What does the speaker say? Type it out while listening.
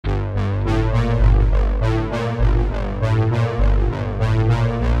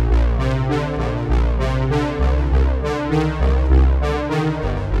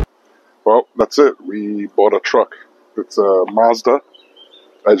that's it. We bought a truck. It's a Mazda,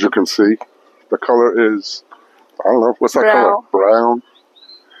 as you can see. The color is, I don't know, what's that color? Brown.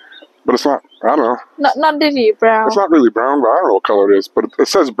 But it's not, I don't know. Not really brown. It's not really brown, but I don't know what color it is. But it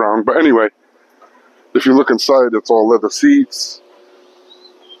says brown. But anyway, if you look inside, it's all leather seats.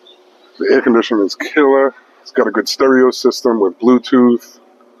 The air conditioning is killer. It's got a good stereo system with Bluetooth.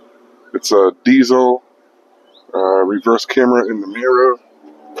 It's a diesel, reverse camera in the mirror.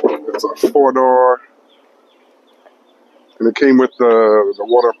 It's a 4-door. And it came with the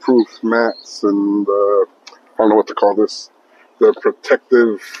waterproof mats and I don't know what to call this. The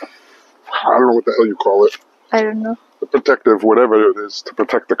protective, I don't know what the hell you call it. I don't know. The protective, whatever it is, to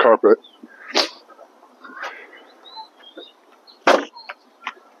protect the carpet.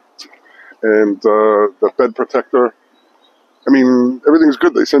 And the bed protector. I mean, everything's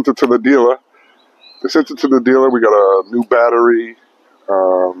good. They sent it to the dealer. We got a new battery.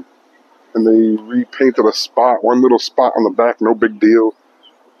 And they repainted a spot, one little spot on the back, no big deal.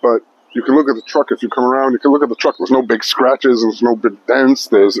 But you can look at the truck if you come around. You can look at the truck. There's no big scratches. There's no big dents.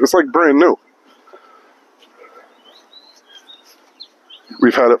 It's like brand new.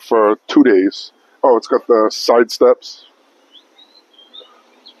 We've had it for 2 days. Oh, it's got the side steps.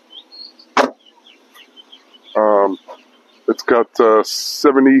 It's got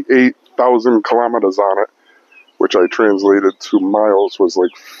 78,000 kilometers on it, which I translated to miles was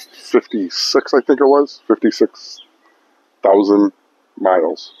like 56, I think it was. 56,000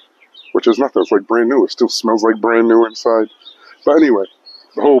 miles, which is nothing. It's like brand new. It still smells like brand new inside. But anyway,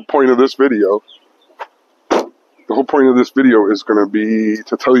 the whole point of this video is going to be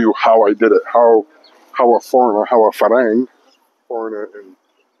to tell you how I did it, how a foreigner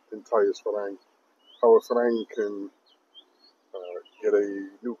in Thai is farang, how a farang can get a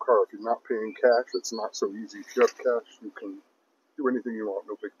new car. If you're not paying cash, it's not so easy. If you have cash, you can do anything you want,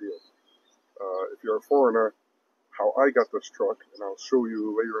 no big deal. If you're a foreigner, how I got this truck, and I'll show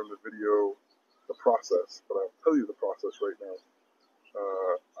you later in the video the process, but I'll tell you the process right now.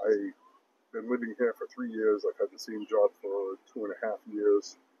 I've been living here for 3 years. I've had the same job for 2.5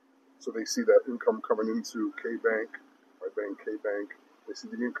 years. So they see that income coming into KBank, my bank, KBank. They see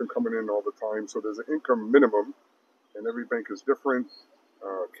the income coming in all the time. So there's an income minimum, and every bank is different.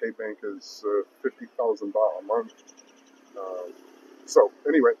 KBank is 50,000 baht a month. So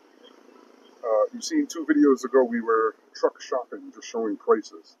anyway, you've seen 2 videos ago, we were truck shopping, just showing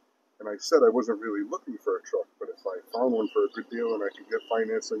prices. And I said I wasn't really looking for a truck, but if I found one for a good deal and I could get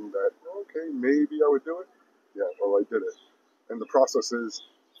financing that, okay, maybe I would do it. Yeah, well, I did it. And the process is,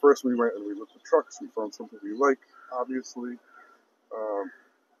 first we went and we looked at trucks. We found something we like, obviously.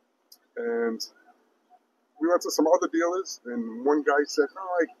 And we went to some other dealers, and one guy said, no,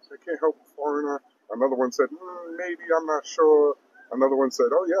 I can't help a foreigner. Another one said, maybe, I'm not sure. Another one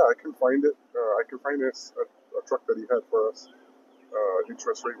said, oh, yeah, I can find it. I can finance a truck that he had for us.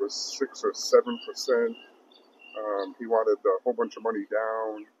 Interest rate was 6 or 7%. He wanted a whole bunch of money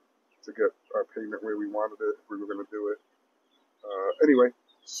down to get our payment where we wanted it, if we were going to do it. Anyway,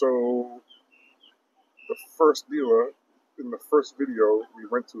 so the first dealer, in the first video, we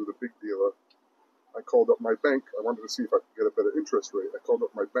went to the big dealer. I called up my bank. I wanted to see if I could get a better interest rate. I called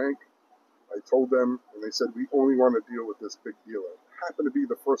up my bank. I told them, and they said, we only want to deal with this big dealer. It happened to be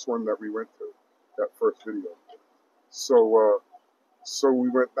the first one that we went to, that first video. So we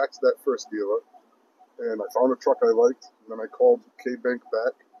went back to that first dealer, and I found a truck I liked. And then I called KBank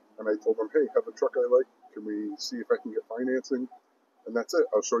back, and I told them, hey, have a truck I like. Can we see if I can get financing? And that's it.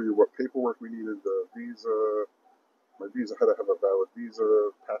 I'll show you what paperwork we needed. The visa, my visa had to have a valid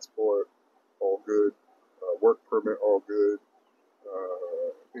visa, passport, all good. Work permit, all good.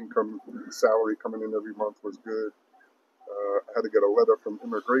 Income, salary coming in every month was good. I had to get a letter from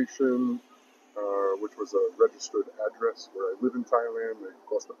immigration, which was a registered address where I live in Thailand. Of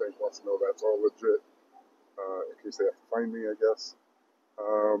course, the bank wants to know that's all legit, in case they have to find me, I guess.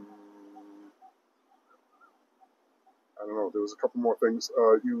 I don't know, there was a couple more things.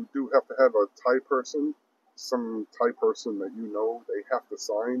 You do have to have a Thai person, some Thai person that you know, they have to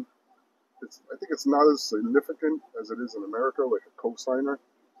sign. I think it's not as significant as it is in America, like a co-signer,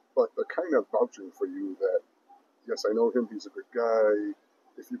 but they're kind of vouching for you that, yes, I know him, he's a good guy.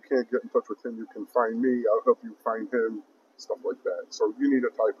 If you can't get in touch with him, you can find me, I'll help you find him, stuff like that. So you need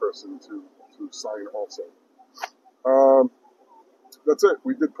a Thai person to sign also. That's it.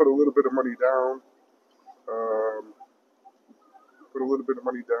 We did put a little bit of money down.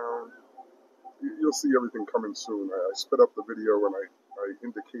 You'll see everything coming soon. I sped up the video and I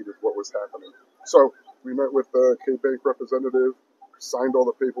indicated what was happening. So we met with the KBank representative, signed all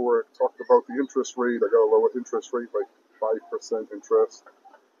the paperwork, talked about the interest rate. I got a lower interest rate, like 5% interest.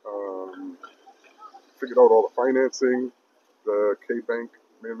 Figured out all the financing. The KBank,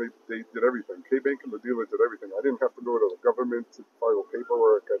 man, they did everything. KBank and the dealer did everything. I didn't have to go to the government to file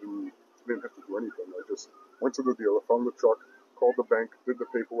paperwork. I didn't have to do anything. I just went to the dealer, found the truck, called the bank, did the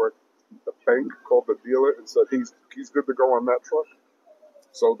paperwork. The bank called the dealer and said he's good to go on that truck.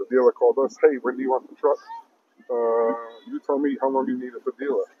 So the dealer called us, hey, when do you want the truck? You tell me how long you need at the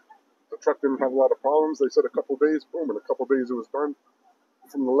dealer. The truck didn't have a lot of problems. They said a couple days, boom, in a couple days it was done.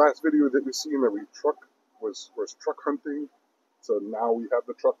 From the last video that you seen that we was truck hunting, so now we have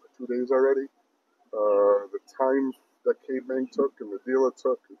the truck for 2 days already. The time that KBank took and the dealer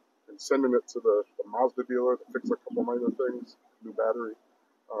took and sending it to the Mazda dealer to fix a couple minor things, new battery,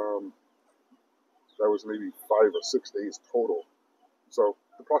 that was maybe 5 or 6 days total. So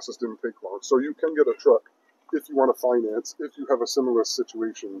the process didn't take long. So you can get a truck if you want to finance, if you have a similar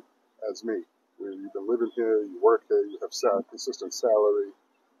situation as me, where you've been living here, you work here, you have consistent salary.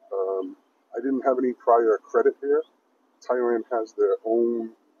 I didn't have any prior credit here. Thailand has their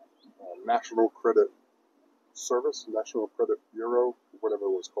own national credit service, National Credit Bureau, whatever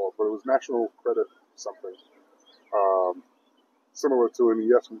it was called, but it was National Credit something. Similar to in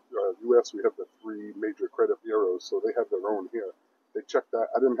the US, we have the 3 major credit bureaus, so they have their own here. They checked that.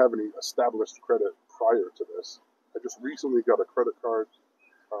 I didn't have any established credit prior to this. I just recently got a credit card,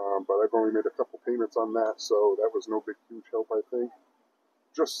 but I've only made a couple payments on that, so that was no big, huge help, I think.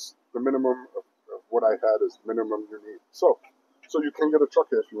 Just the minimum of what I had is the minimum you need. So you can get a truck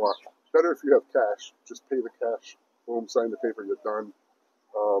here if you want. Better if you have cash. Just pay the cash. Boom, sign the paper, you're done.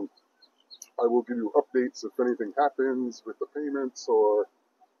 I will give you updates if anything happens with the payments or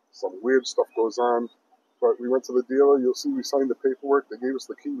some weird stuff goes on. But we went to the dealer. You'll see we signed the paperwork. They gave us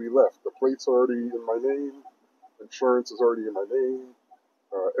the key. We left. The plate's already in my name. Insurance is already in my name.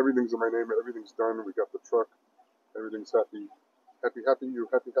 Everything's in my name. Everything's done. We got the truck. Everything's happy. Happy? You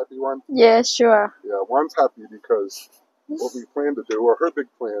happy, Juan? Yeah, sure. Yeah, Juan's happy because what we plan to do, or her big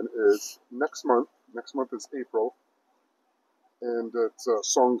plan, is next month is April, and it's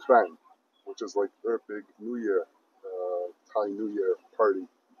Songkran, which is like their big New Year, Thai New Year party.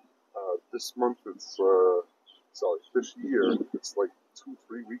 This month this year, it's like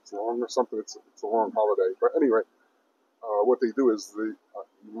 2-3 weeks long or something. It's a long holiday. But anyway, what they do is you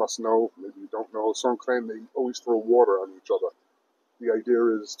must know, maybe you don't know, Songkran, they always throw water on each other. The idea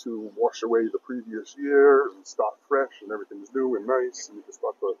is to wash away the previous year and start fresh and everything's new and nice and you can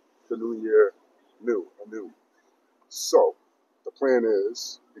start the new year anew. So the plan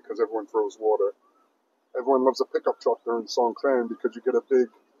is, because everyone throws water, everyone loves a pickup truck during Songkran because you get a big,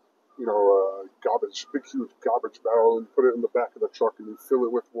 big huge garbage barrel and put it in the back of the truck and you fill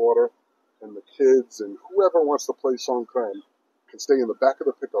it with water and the kids and whoever wants to play Songkran can stay in the back of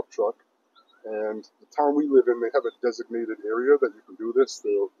the pickup truck. And the town we live in, they have a designated area that you can do this.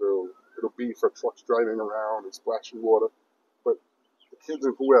 It'll be for trucks driving around and splashing water. But the kids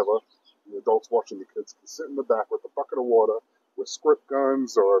and whoever, the adults watching the kids, can sit in the back with a bucket of water with squirt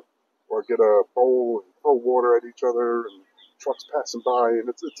guns or get a bowl and throw water at each other and trucks passing by. And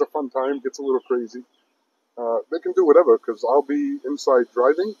it's a fun time. It gets a little crazy. They can do whatever because I'll be inside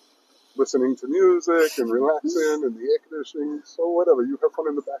driving, listening to music and relaxing and the air conditioning. So whatever, you have fun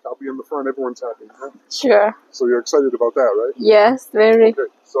in the back, I'll be in the front, everyone's happy. Huh? Sure. So you're excited about that, right? Yes, very.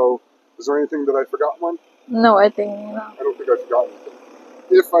 Okay, so is there anything that I forgot, one? No, I think no. I don't think I forgot anything.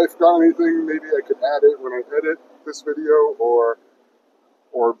 If I forgot anything, maybe I could add it when I edit this video, or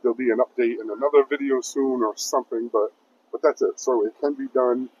there'll be an update in another video soon or something, but that's it. So it can be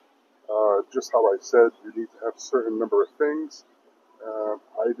done, just how I said, you need to have a certain number of things.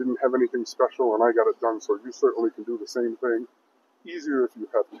 I didn't have anything special and I got it done, so you certainly can do the same thing. Easier if you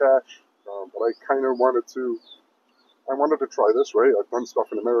have cash, but I kind of wanted to try this, right? I've done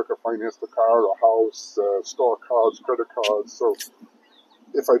stuff in America, financed a car, a house, store cards, credit cards, so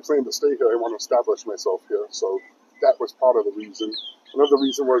if I plan to stay here, I want to establish myself here, so that was part of the reason. Another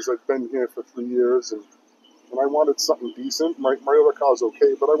reason was I've been here for 3 years and I wanted something decent. My other car's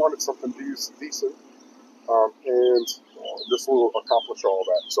okay, but I wanted something decent. And this will accomplish all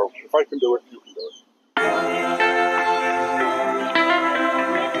that. So if I can do it, you can do it.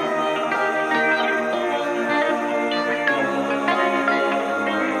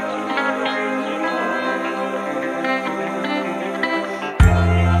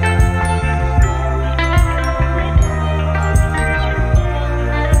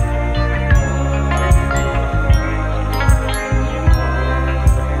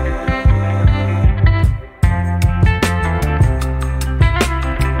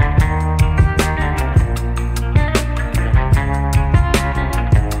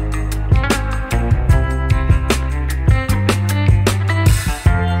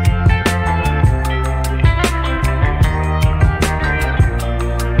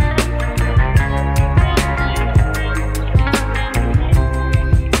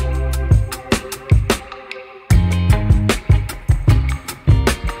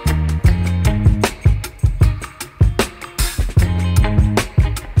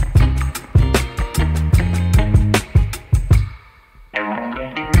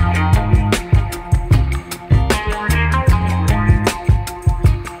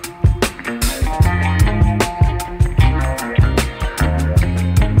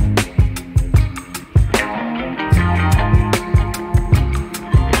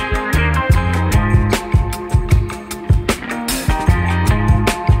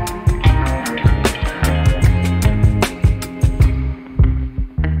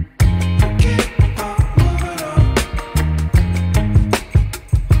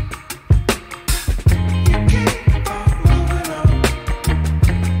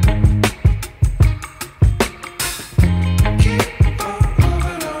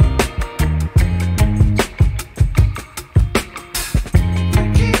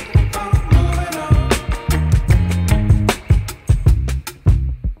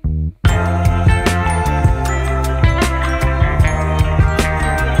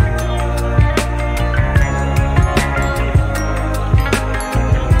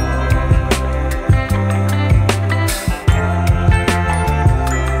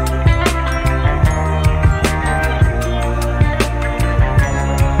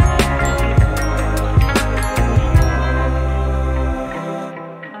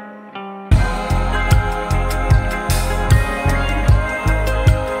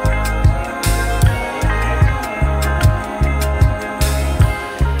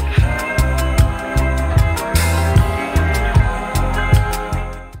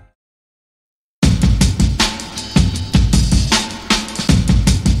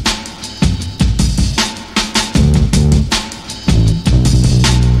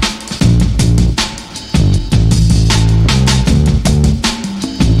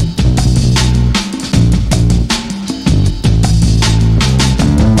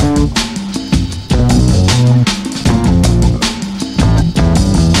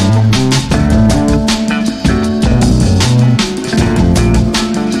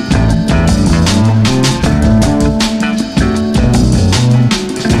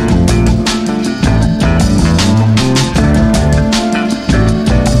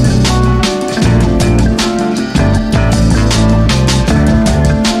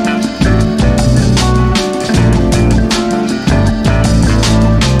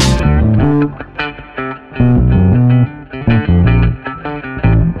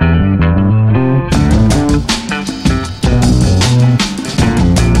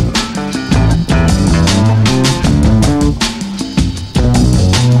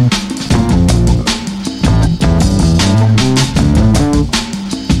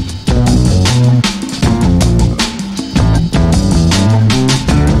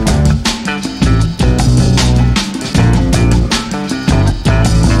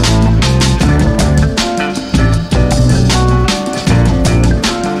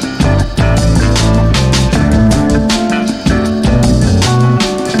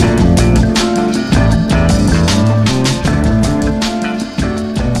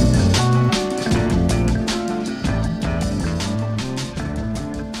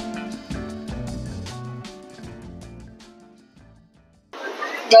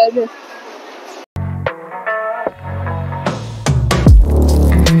 Very.